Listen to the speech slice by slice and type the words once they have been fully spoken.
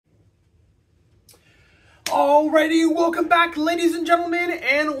Alrighty, welcome back, ladies and gentlemen,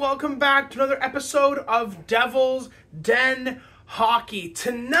 and welcome back to another episode of Devil's Den Hockey.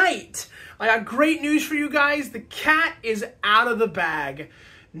 Tonight, I got great news for you guys. The cat is out of the bag.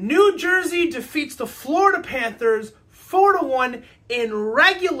 New Jersey defeats the Florida Panthers 4-1 in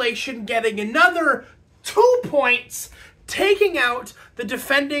regulation, getting another 2 points, taking out the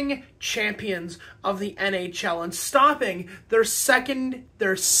defending champions of the NHL and stopping their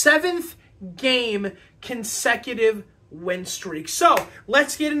seventh game consecutive win streak. So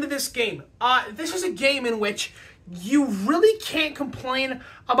let's get into this game. This is a game in which you really can't complain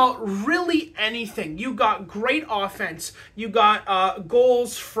about really anything. You got great offense. You got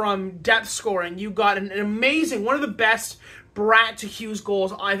goals from depth scoring. You got an amazing, one of the best Palat to Hughes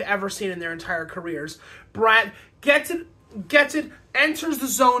goals I've ever seen in their entire careers. Palat gets it, enters the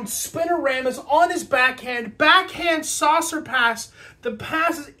zone, spin-a-ram on his backhand saucer pass. The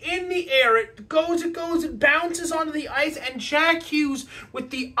pass is in the air, it bounces onto the ice, and Jack Hughes,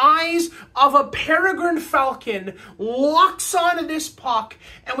 with the eyes of a peregrine falcon, locks onto this puck,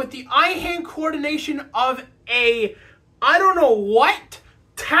 and with the eye-hand coordination of a, I don't know what,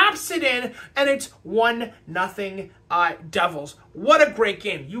 taps it in, and it's 1-0 Devils. What a great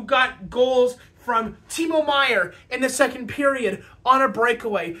game. You got goals from Timo in the second period on a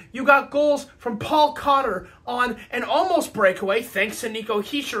breakaway. You got goals from Cotter on an almost breakaway, thanks to Nico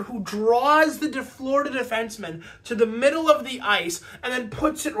Hischier, who draws the Florida defenseman to the middle of the ice and then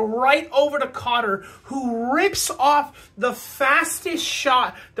puts it right over to Cotter, who rips off the fastest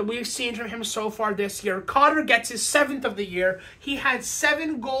shot that we've seen from him so far this year. Cotter gets his 7th of the year. He had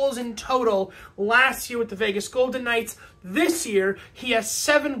 7 goals in total last year with the Vegas Golden Knights. This year, he has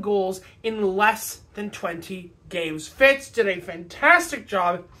 7 goals in less than 20 games. Fitz did a fantastic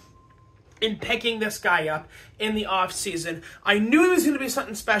job in picking this guy up in the offseason. I knew he was going to be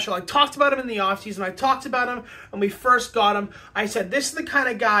something special. I talked about him in the offseason. I talked about him when we first got him. I said, this is the kind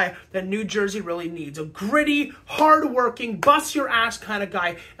of guy that New Jersey really needs. A gritty, hard-working, bust-your-ass kind of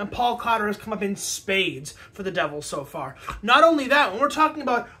guy. And Cotter has come up in spades for the Devils so far. Not only that, when we're talking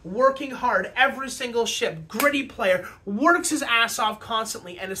about working hard, every single shift, gritty player, works his ass off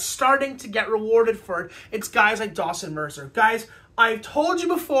constantly and is starting to get rewarded for it, it's guys like Dawson Mercer. Guys, I've told you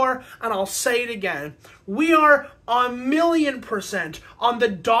before, and I'll say it again, we are 1,000,000% on the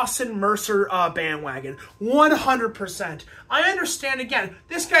Dawson Mercer bandwagon. 100%. I understand, again,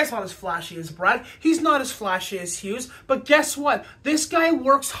 this guy's not as flashy as Brad. He's not as flashy as Hughes. But guess what? This guy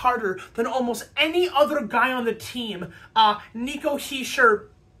works harder than almost any other guy on the team. Nico Hischier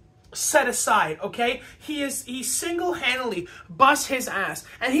set aside, okay? He single-handedly busts his ass,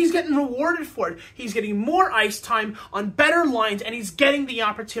 and he's getting rewarded for it. He's getting more ice time on better lines, and he's getting the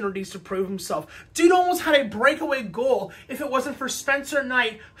opportunities to prove himself. Dude almost had a breakaway goal if it wasn't for Spencer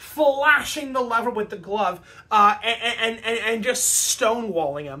Knight flashing the lever with the glove and just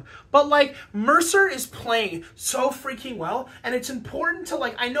stonewalling him. But, like, Mercer is playing so freaking well, and it's important to,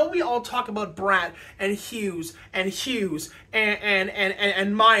 like, I know we all talk about Brad and Hughes and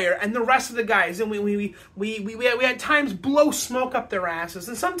Meyer and the rest of the guys, and we at times blow smoke up their asses,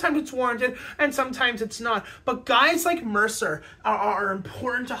 and sometimes it's warranted, and sometimes it's not. But guys like Mercer are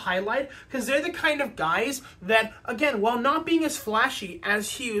important to highlight, because they're the kind of guys that, again, while not being as flashy as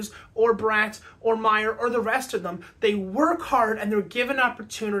Hughes or Bratt or Meyer or the rest of them, they work hard and they're given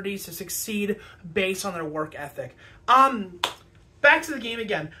opportunities to succeed based on their work ethic. Back to the game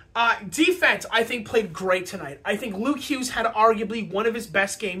again. Defense, I think, played great tonight. I think Luke Hughes had arguably one of his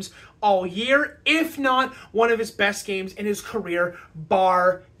best games all year, if not one of his best games in his career,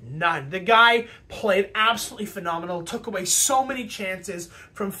 bar none. The guy played absolutely phenomenal, took away so many chances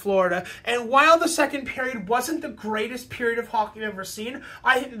from Florida, and while the second period wasn't the greatest period of hockey I've ever seen,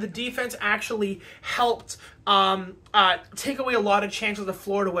 I think the defense actually helped take away a lot of chances that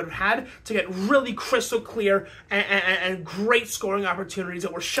Florida would have had to get really crystal clear and great scoring opportunities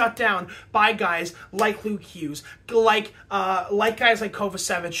that were shut down by guys like Luke Hughes, like guys like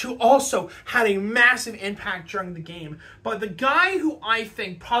Kovacevic, who also had a massive impact during the game. But the guy who I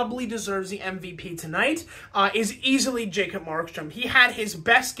think probably deserves the MVP tonight is easily Jacob Markstrom. He had his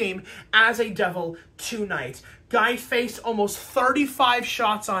best game as a Devil tonight. Guy faced almost 35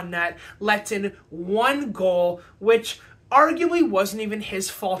 shots on net, let in 1 goal, which arguably wasn't even his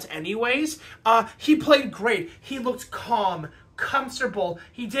fault anyways. He played great. He looked calm, comfortable.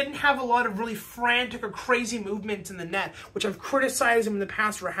 He didn't have a lot of really frantic or crazy movements in the net, which I've criticized him in the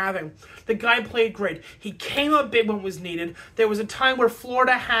past for having. The guy played great. He came up big when it was needed. There was a time where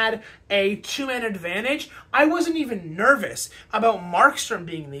Florida had a 2-man advantage. I wasn't even nervous about Markstrom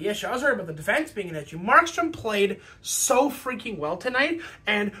being the issue. I was worried about the defense being an issue. Markstrom played so freaking well tonight,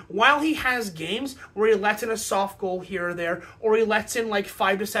 and while he has games where he lets in a soft goal here or there, or he lets in like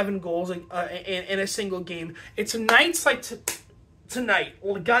 5 to 7 goals in a single game, it's nights like tonight,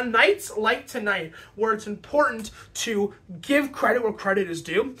 nights like tonight, where it's important to give credit where credit is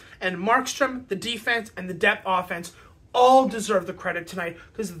due, and Markstrom, the defense, and the depth offense all deserve the credit tonight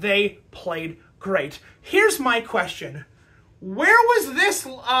because they played great. Here's my question. Where was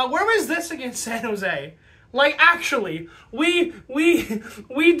this against San Jose? Like, actually, we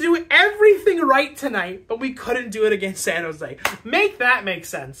do everything right tonight, but we couldn't do it against San Jose. Make that make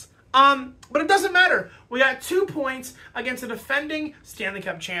sense. But it doesn't matter. We got 2 points against the defending Stanley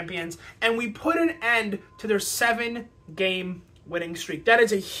Cup champions, and we put an end to their 7-game winning streak. That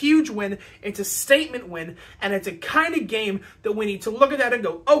is a huge win. It's a statement win, and it's a kind of game that we need to look at that and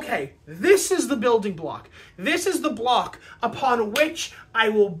go, okay, this is the building block. This is the block upon which I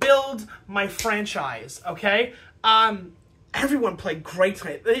will build my franchise, okay? Everyone played great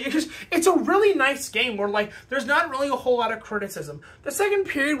tonight. It's a really nice game where, like, there's not really a whole lot of criticism. The second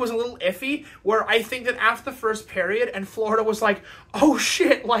period was a little iffy, where I think that after the first period, and Florida was like, oh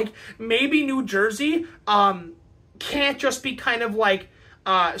shit, like, maybe New Jersey, can't just be kind of like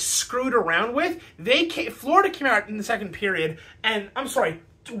screwed around with. Florida came out in the second period and, I'm sorry,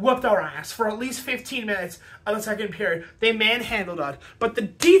 whooped our ass for at least 15 minutes of the second period. They manhandled us. But the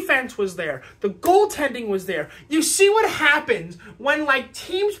defense was there. The goaltending was there. You see what happens when, like,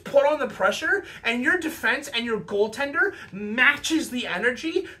 teams put on the pressure and your defense and your goaltender matches the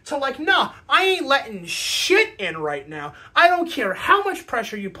energy to, like, nah, I ain't letting shit in right now. I don't care how much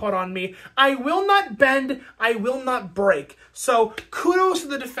pressure you put on me. I will not bend. I will not break. So kudos to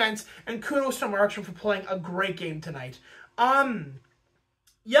the defense and kudos to Markstrom for playing a great game tonight.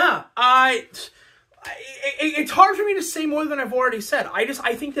 Yeah, it's hard for me to say more than I've already said. I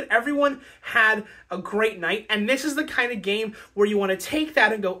think that everyone had a great night, and this is the kind of game where you want to take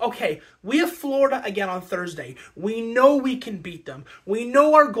that and go, okay, we have Florida again on Thursday. We know we can beat them. We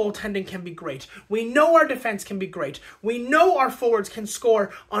know our goaltending can be great. We know our defense can be great. We know our forwards can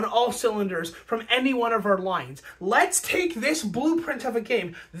score on all cylinders from any one of our lines. Let's take this blueprint of a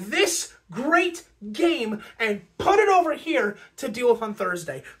game, this great game, and put it over here to deal with on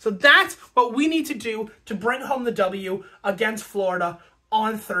Thursday. So that's what we need to do to bring home the W against Florida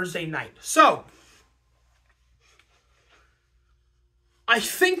on Thursday night. So I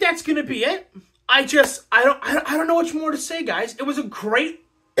think that's going to be it. I don't know much more to say, guys. It was a great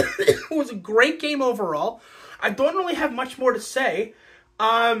game overall. I don't really have much more to say.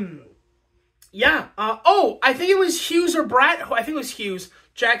 Yeah. I think it was Hughes or Brett. I think it was Hughes.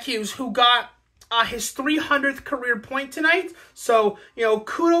 Jack Hughes, who got his 300th career point tonight. So, you know,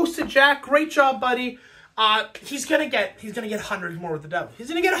 kudos to Jack. Great job, buddy. He's gonna get hundreds more with the Devils. He's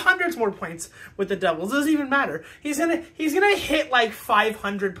gonna get hundreds more points with the Devils. It doesn't even matter. He's gonna hit like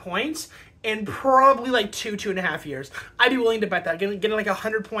 500 points in probably like 2.5 years. I'd be willing to bet that. Getting like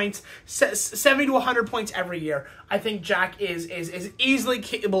 100 points, 70 to 100 points every year. I think Jack is easily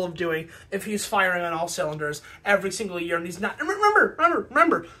capable of doing if he's firing on all cylinders every single year. And he's not.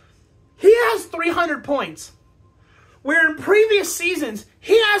 Remember, he has 300 points. Where in previous seasons,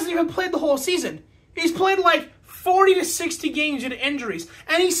 he hasn't even played the whole season. He's played like 40 to 60 games due to injuries,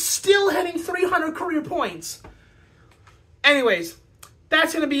 and he's still hitting 300 career points. Anyways,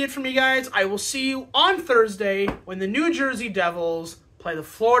 that's going to be it for me, guys. I will see you on Thursday when the New Jersey Devils play the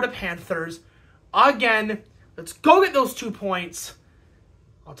Florida Panthers again. Let's go get those 2 points.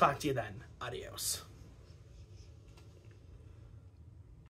 I'll talk to you then. Adios.